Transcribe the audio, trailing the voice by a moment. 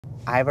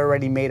I've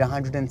already made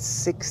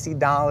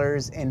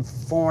 $160 in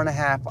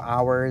 4.5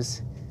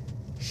 hours.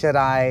 Should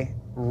I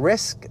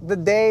risk the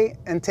day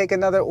and take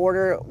another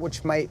order,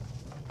 which might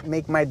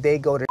make my day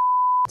go to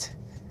shit?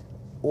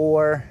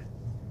 Or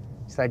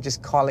should I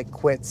just call it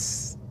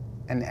quits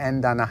and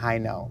end on a high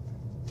note?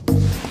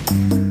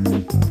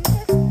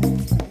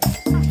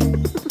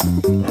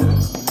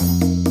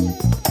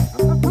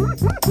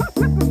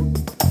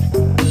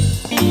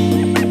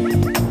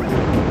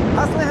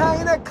 Hustling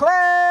high in a clip!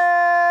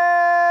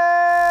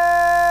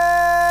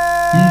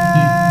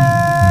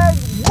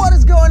 What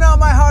is going on,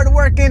 my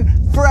hard-working,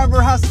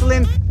 forever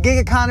hustling gig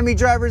economy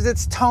drivers?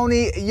 It's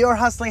Tony, your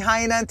hustling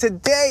hyena, and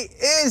today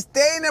is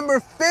day number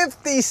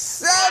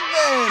 57.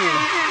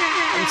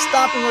 I'm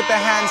stopping with the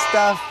hand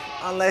stuff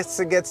unless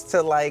it gets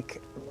to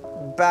like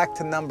back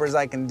to numbers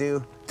I can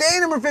do. Day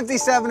number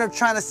 57 of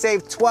trying to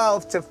save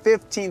 $12,000 to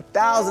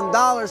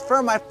 $15,000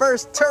 for my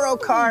first Turo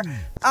car.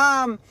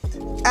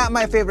 At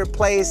my favorite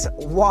place,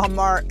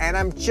 Walmart, and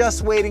I'm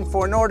just waiting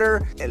for an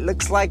order. It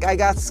looks like I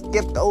got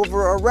skipped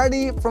over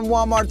already from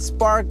Walmart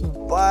Spark,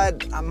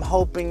 but I'm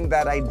hoping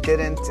that I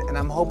didn't, and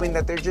I'm hoping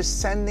that they're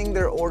just sending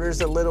their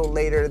orders a little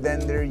later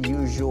than their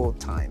usual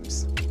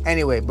times.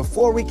 Anyway,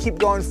 before we keep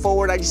going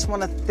forward, I just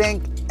want to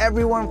thank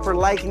everyone for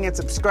liking and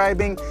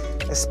subscribing,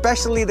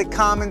 especially the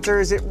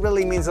commenters. It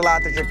really means a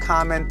lot that you're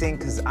commenting,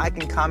 because I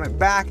can comment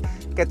back,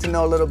 get to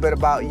know a little bit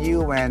about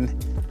you, and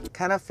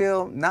kind of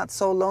feel not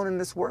so alone in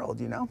this world,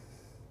 you know?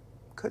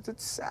 Because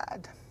it's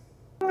sad.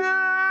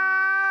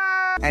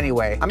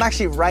 Anyway, I'm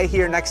actually right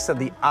here next to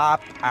the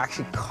op. I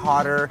actually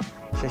caught her.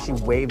 She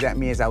actually waved at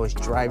me as I was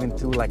driving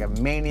through like a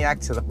maniac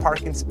to the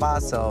parking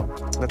spot, so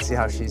let's see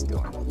how she's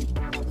doing.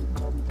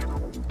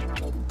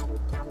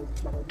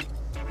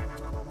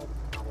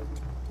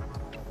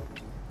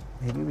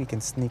 Maybe we can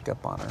sneak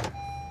up on her.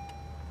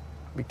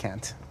 We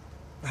can't.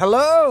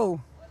 Hello!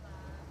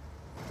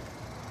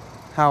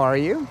 How are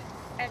you?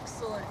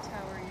 Excellent,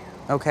 how are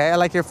you? Okay, I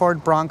like your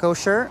Ford Bronco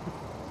shirt.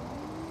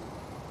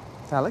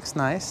 That looks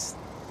nice.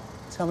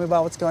 Tell me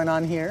about what's going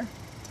on here.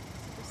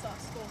 Super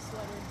soft skull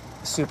sweater.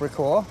 Super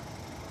cool.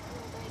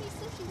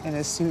 And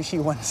a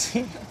sushi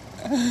onesie.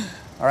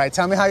 All right,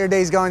 tell me how your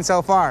day's going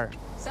so far.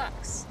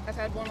 Sucks. I've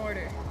had one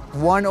order.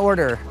 One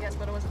order. Yes,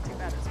 but it wasn't too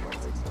bad. It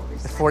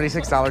was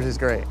 $46. $46 is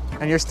great.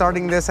 And you're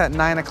starting this at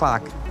 9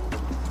 o'clock.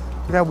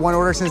 You've had one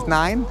order since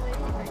 9?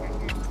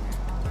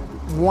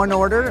 One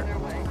order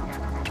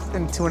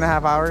in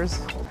 2.5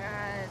 hours?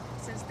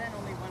 Since then,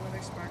 only one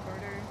other Spark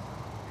order.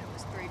 It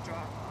was 3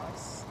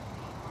 drop-offs,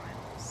 8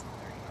 miles,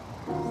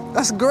 $30.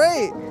 That's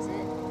great. Is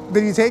it?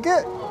 Did you take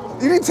it?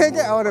 You didn't take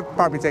it? I would have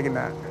probably taken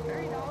that. For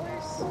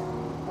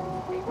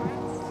 $30, 8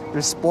 miles.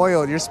 You're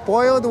spoiled. You're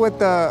spoiled with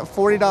the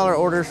 $40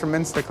 orders from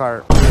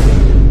Instacart.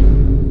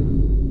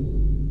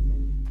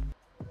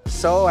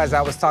 So as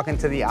I was talking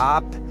to the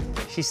op,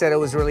 she said it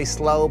was really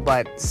slow,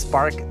 but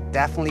Spark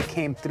definitely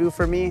came through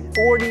for me.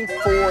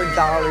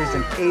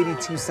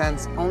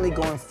 $44.82, only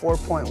going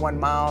 4.1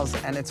 miles,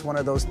 and it's one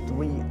of those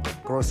 3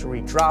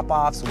 grocery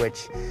drop-offs,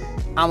 which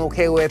I'm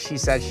okay with. She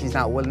said she's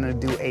not willing to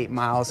do 8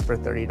 miles for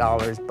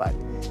 $30, but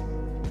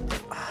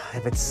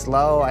if it's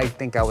slow, I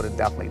think I would have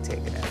definitely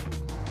taken it.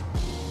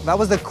 That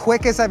was the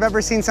quickest I've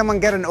ever seen someone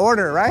get an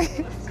order,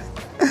 right?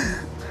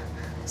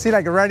 See,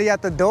 like ready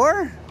at the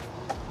door?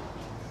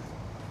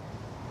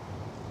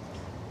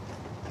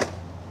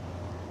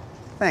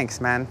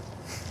 Thanks, man.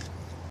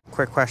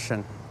 Quick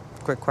question.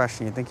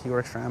 You think he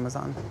works for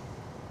Amazon?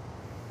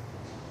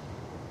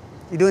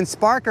 You doing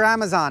Spark or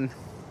Amazon?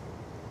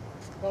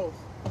 Both.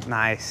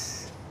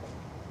 Nice.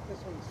 This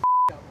one's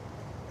up.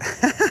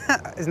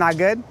 It's not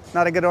good?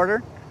 Not a good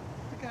order?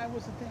 The guy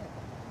wasn't there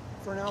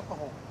for an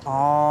alcohol.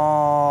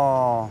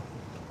 Oh.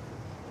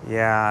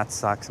 Yeah, that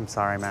sucks. I'm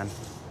sorry, man.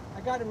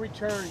 I got it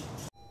returned.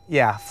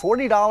 Yeah,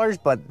 $40,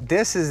 but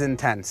this is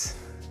intense.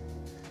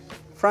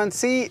 Front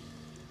seat,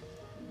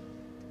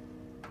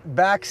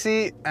 back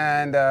seat,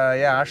 and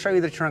yeah, I'll show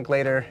you the trunk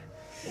later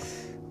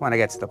when I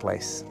get to the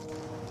place.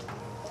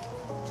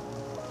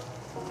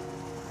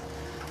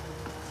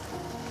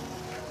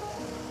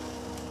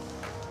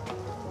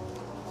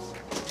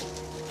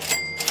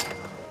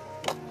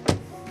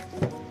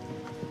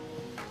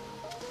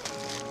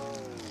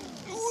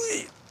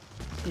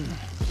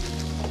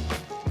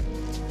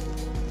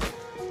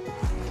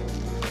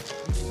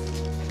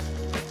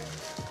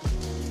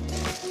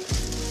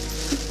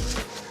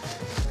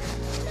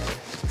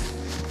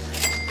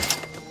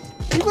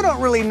 People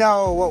don't really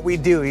know what we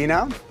do, you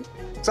know?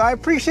 So I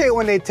appreciate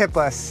when they tip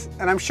us,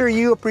 and I'm sure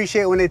you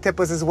appreciate when they tip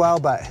us as well,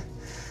 but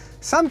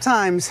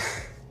sometimes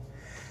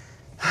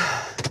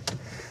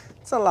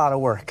it's a lot of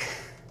work.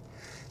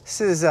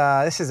 This is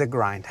a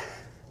grind.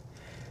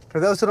 For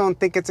those who don't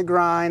think it's a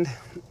grind,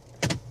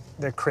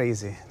 they're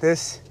crazy.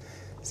 This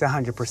is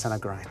 100% a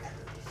grind.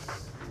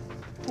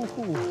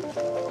 Ooh.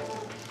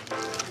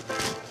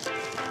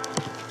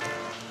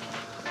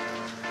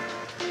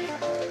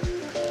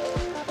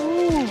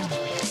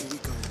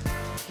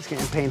 It's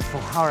getting painful.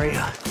 How are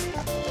you?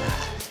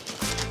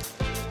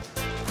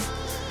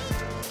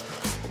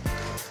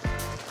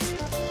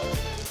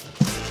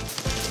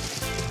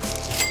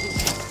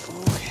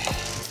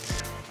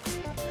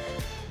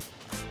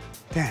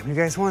 Damn, you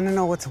guys want to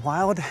know what's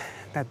wild?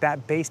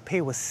 That base pay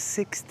was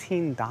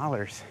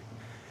 $16.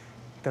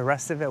 The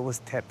rest of it was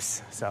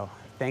tips. So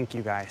thank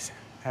you guys,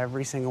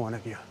 every single one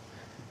of you.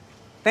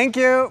 Thank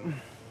you.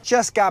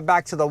 Just got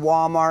back to the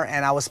Walmart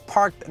and I was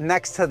parked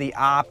next to the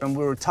op and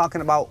we were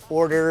talking about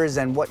orders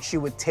and what she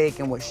would take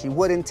and what she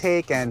wouldn't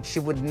take, and she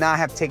would not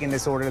have taken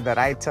this order that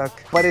I took.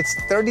 But it's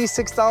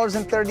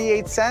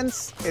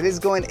 $36.38. It is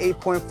going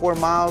 8.4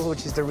 miles,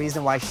 which is the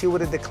reason why she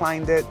would have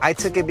declined it. I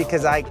took it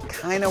because I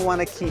kind of want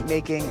to keep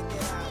making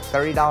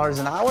 $30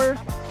 an hour.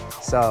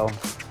 So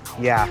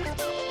yeah,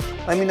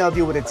 let me know if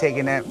you would have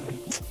taken it.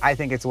 I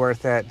think it's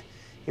worth it,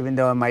 even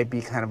though it might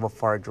be kind of a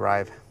far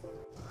drive.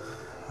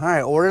 All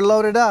right, order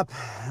loaded up.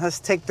 Let's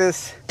take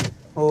this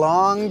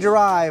long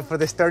drive for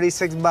this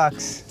 36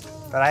 bucks,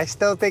 but I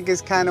still think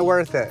it's kind of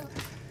worth it.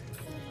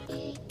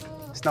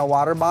 There's no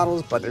water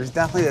bottles, but there's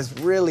definitely this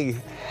really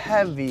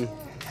heavy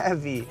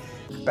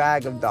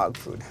bag of dog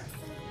food.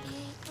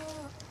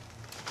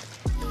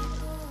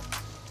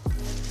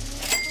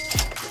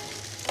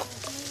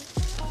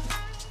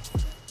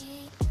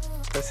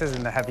 This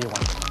isn't the heavy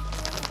one.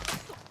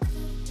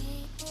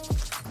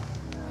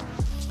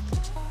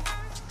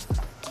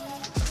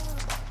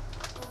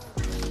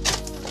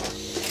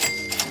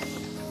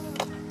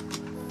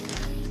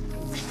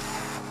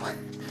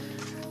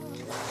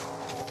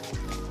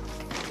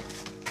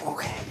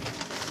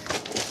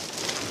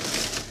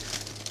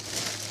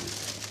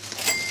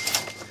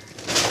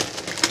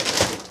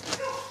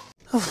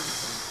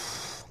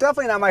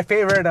 Definitely not my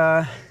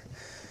favorite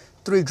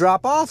 3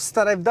 drop-offs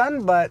that I've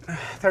done, but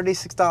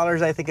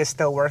 $36 I think is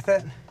still worth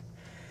it.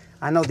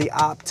 I know the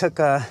op took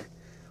a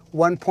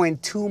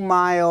 1.2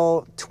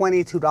 mile,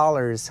 $22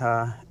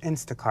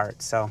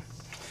 Instacart, so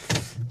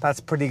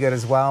that's pretty good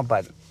as well.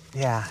 But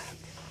yeah,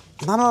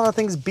 not a lot of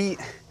things beat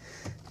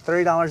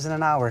 $30 in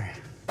an hour.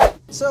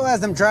 So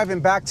as I'm driving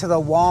back to the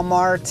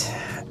Walmart,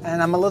 and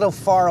I'm a little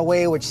far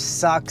away, which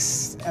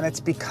sucks, and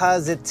it's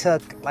because it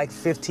took like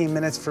 15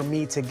 minutes for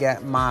me to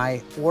get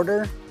my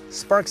order.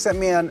 Spark sent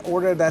me an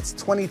order that's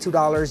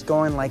 $22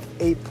 going like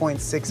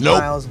 8.6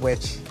 miles,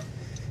 which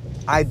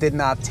I did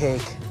not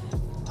take.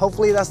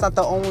 Hopefully that's not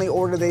the only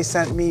order they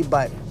sent me,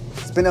 but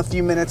it's been a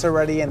few minutes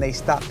already and they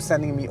stopped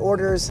sending me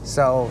orders,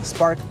 so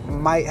Spark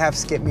might have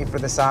skipped me for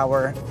this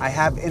hour. I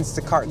have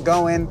Instacart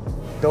going.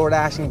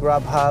 DoorDash and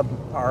Grubhub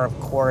are, of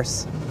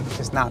course,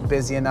 just not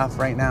busy enough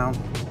right now,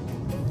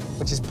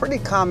 which is pretty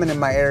common in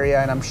my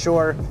area, and I'm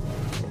sure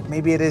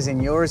maybe it is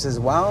in yours as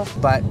well,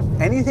 but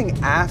anything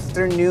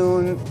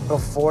afternoon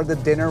before the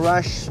dinner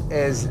rush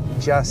is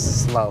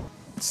just slow.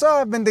 So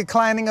I've been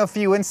declining a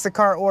few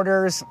Instacart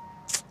orders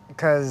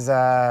because,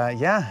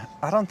 yeah,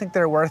 I don't think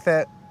they're worth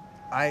it.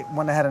 I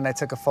went ahead and I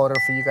took a photo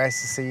for you guys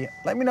to see.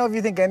 Let me know if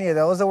you think any of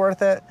those are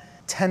worth it.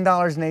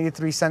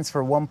 $10.83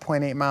 for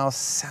 1.8 miles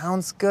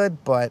sounds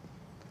good, but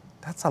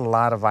that's a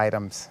lot of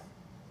items.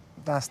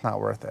 That's not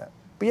worth it.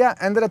 But yeah,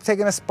 ended up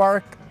taking a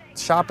Spark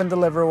shop and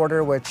deliver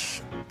order,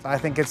 which I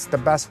think it's the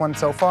best one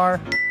so far.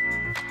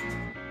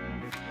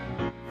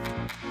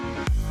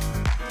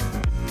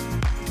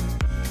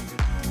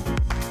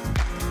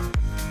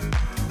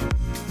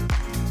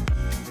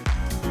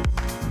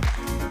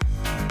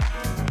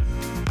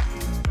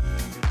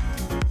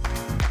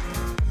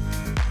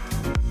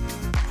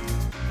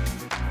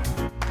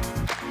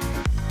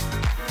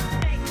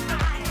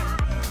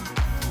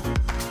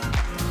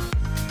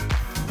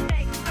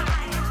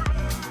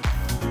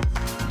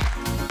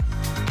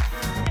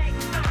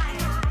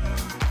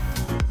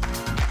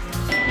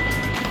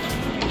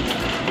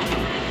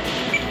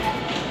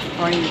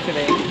 How are you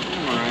today?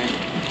 I'm alright.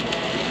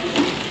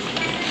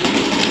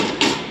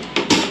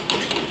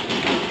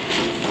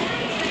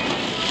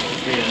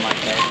 Here's my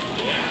pay.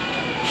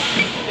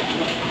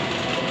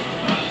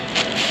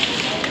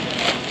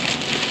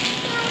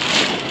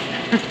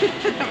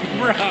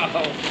 Bro!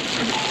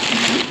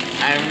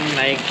 I'm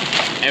like,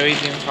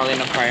 everything's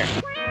falling apart.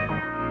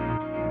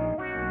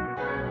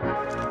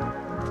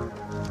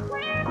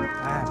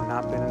 I have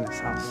not been in this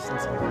house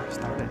since I first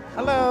started.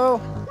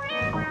 Hello!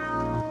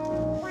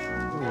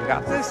 You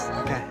got this?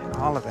 Okay,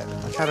 all of it.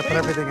 I'll try to put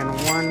everything in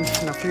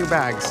a few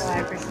bags. Oh, I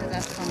appreciate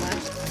that so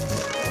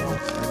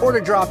much. Order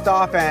dropped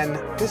off, and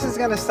this is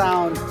gonna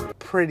sound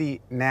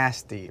pretty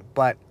nasty,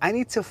 but I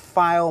need to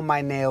file my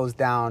nails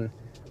down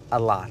a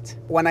lot.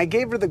 When I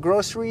gave her the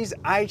groceries,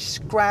 I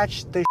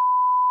scratched the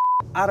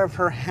out of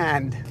her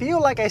hand.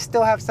 Feel like I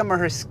still have some of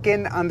her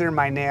skin under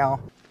my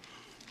nail.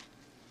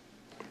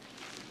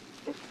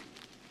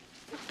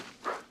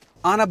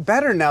 On a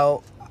better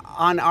note,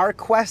 on our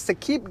quest to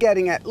keep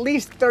getting at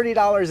least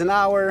 $30 an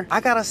hour,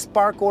 I got a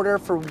Spark order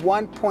for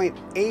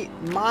 1.8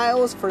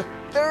 miles for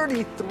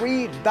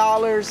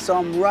 $33, so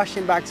I'm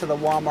rushing back to the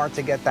Walmart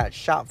to get that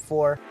shop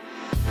for.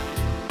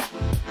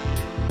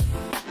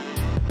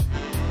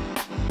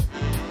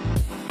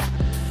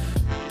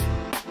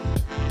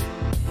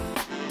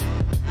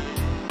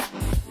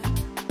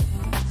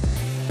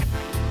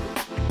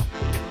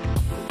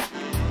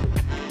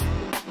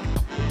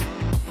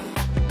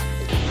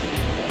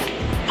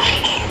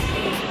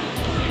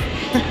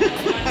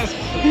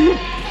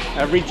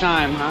 Every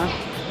time, huh?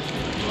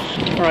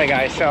 All right,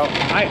 guys, so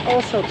I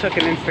also took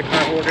an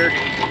Instacart order.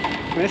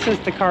 This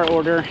Instacart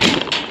order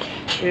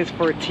is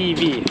for a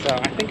TV, so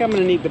I think I'm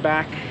gonna need the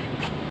back.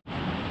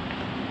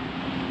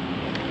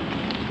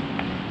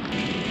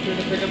 Here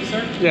to pick up,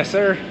 sir? Yes,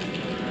 sir.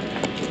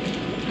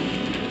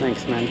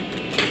 Thanks, man.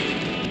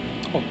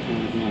 Oh,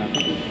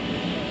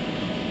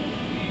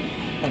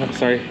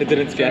 sorry, it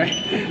didn't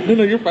scan. No,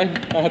 no, you're fine.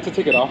 I had to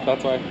take it off,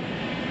 that's why.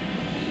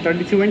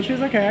 32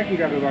 inches? Okay, I can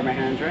grab it by my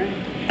hands, right?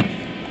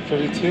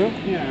 32?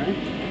 Yeah, right?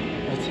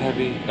 That's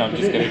heavy. No, I'm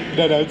just kidding.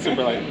 No, it's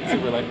super light,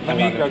 super light. Let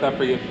me grab that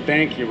for you.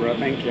 Thank you, bro,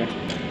 thank you. I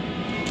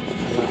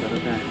love it,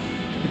 okay. I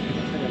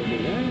gotta do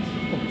this.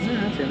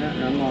 Yeah, that's it.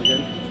 I'm all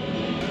good.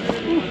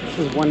 Ooh, this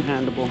is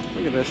one-handable.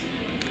 Look at this.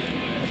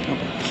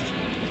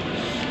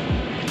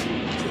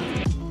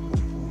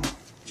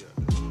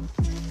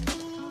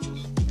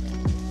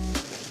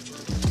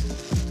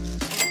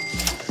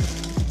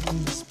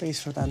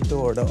 Space for that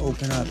door to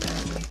open up.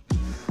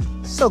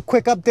 So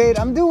quick update,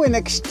 I'm doing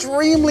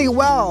extremely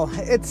well.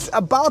 It's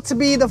about to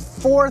be the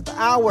 4th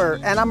hour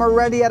and I'm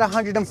already at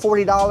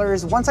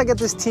 $140. Once I get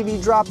this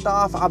TV dropped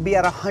off, I'll be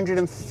at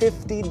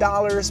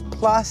 $150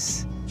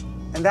 plus,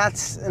 and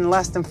that's in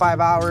less than 5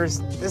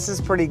 hours. This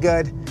is pretty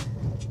good.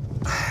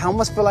 I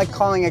almost feel like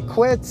calling it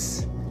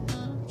quits.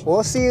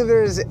 We'll see if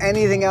there's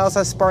anything else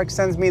that Spark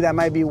sends me that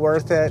might be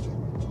worth it,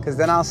 because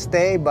then I'll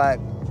stay,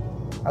 but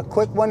a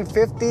quick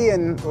 150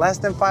 in less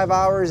than 5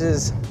 hours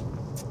is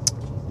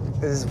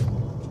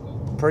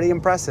pretty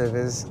impressive,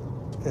 is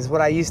what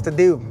I used to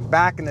do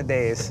back in the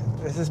days.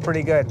 This is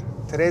pretty good.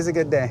 Today's a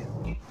good day.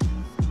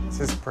 This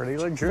is pretty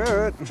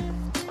legit.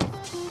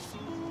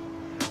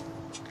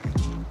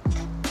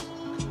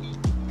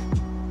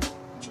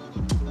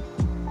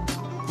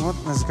 What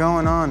is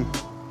going on?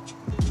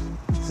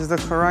 This is the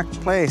correct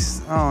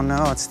place. Oh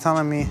no, it's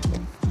telling me.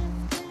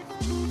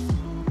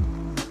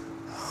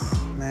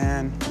 Oh,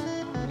 man.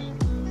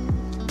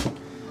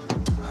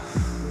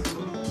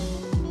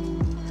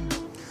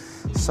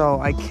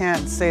 So I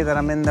can't say that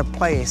I'm in the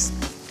place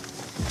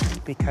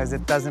because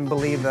it doesn't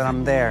believe that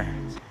I'm there,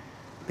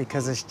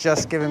 because it's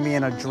just giving me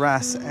an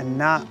address and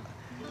not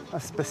a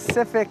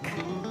specific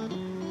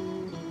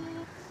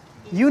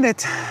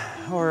unit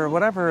or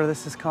whatever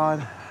this is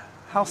called,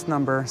 house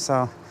number.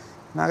 So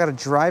now I gotta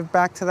drive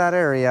back to that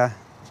area,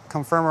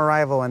 confirm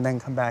arrival, and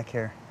then come back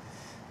here.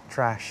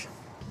 Trash.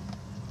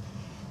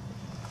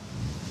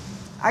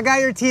 I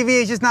got your TV,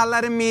 it's just not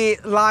letting me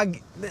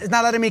it's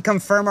not letting me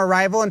confirm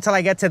arrival until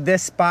I get to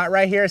this spot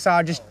right here, so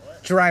I'll just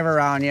drive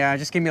around. Yeah,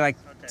 just give me like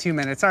 2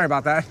 minutes. Sorry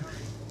about that.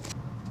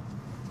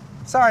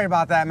 Sorry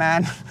about that,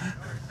 man.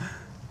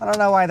 I don't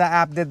know why the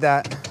app did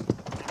that.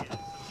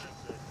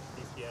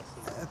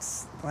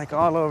 It's like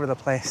all over the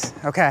place.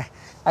 Okay,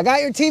 I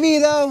got your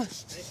TV though.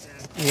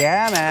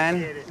 Yeah,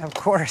 man, of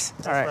course.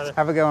 All right,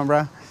 have a good one,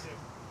 bro.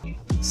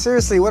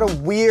 Seriously, what a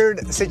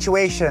weird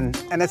situation.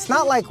 And it's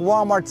not like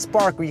Walmart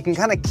Spark where you can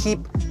kind of keep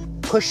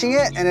pushing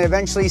it and it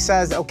eventually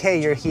says,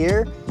 okay, you're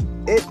here.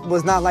 It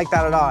was not like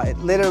that at all. It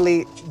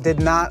literally did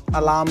not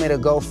allow me to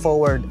go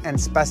forward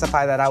and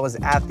specify that I was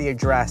at the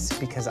address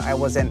because I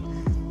wasn't,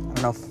 I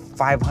don't know,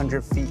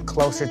 500 feet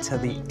closer to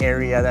the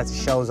area that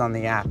shows on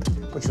the app,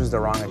 which was the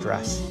wrong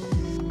address.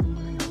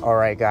 All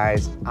right,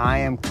 guys, I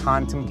am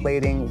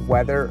contemplating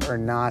whether or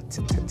not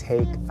to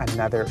take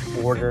another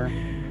order.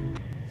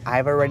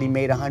 I've already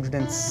made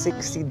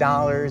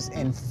 $160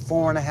 in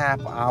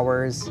 4.5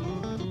 hours.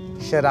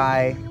 Should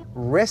I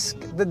risk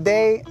the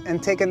day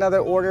and take another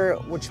order,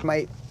 which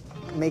might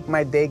make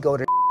my day go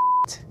to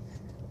shit?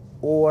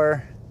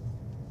 Or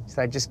should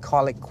I just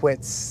call it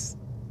quits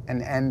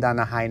and end on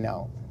a high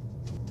note?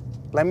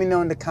 Let me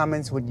know in the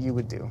comments what you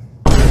would do.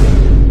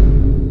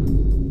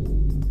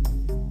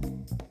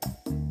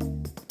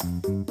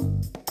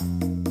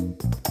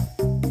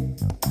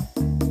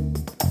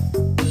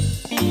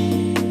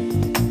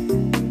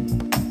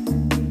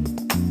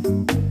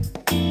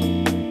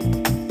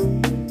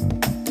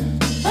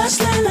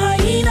 Hustling